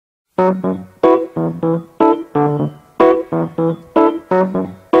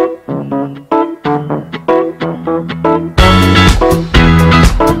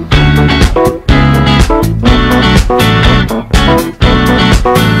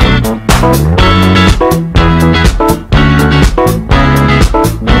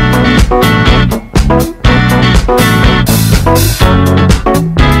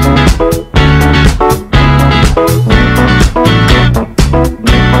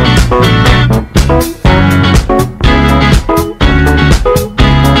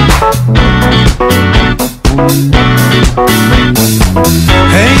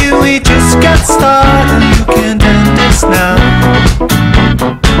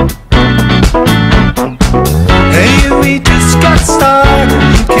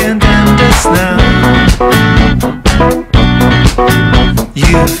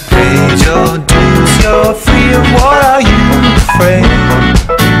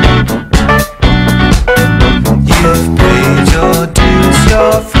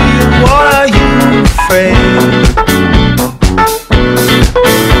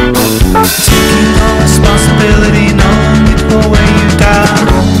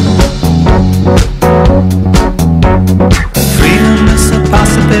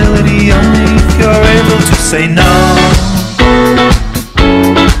Say no.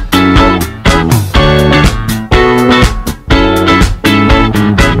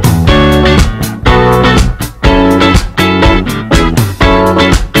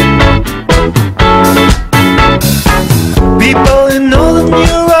 People in Northern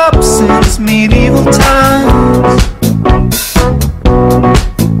Europe since medieval times,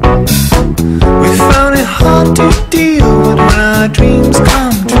 we found it hard to deal with when our dreams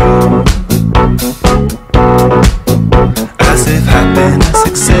come true. As if happiness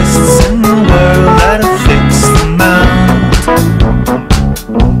exists in the world that afflicts the mind.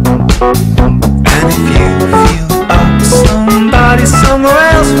 And if you feel up, somebody somewhere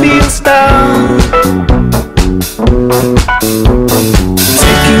else feels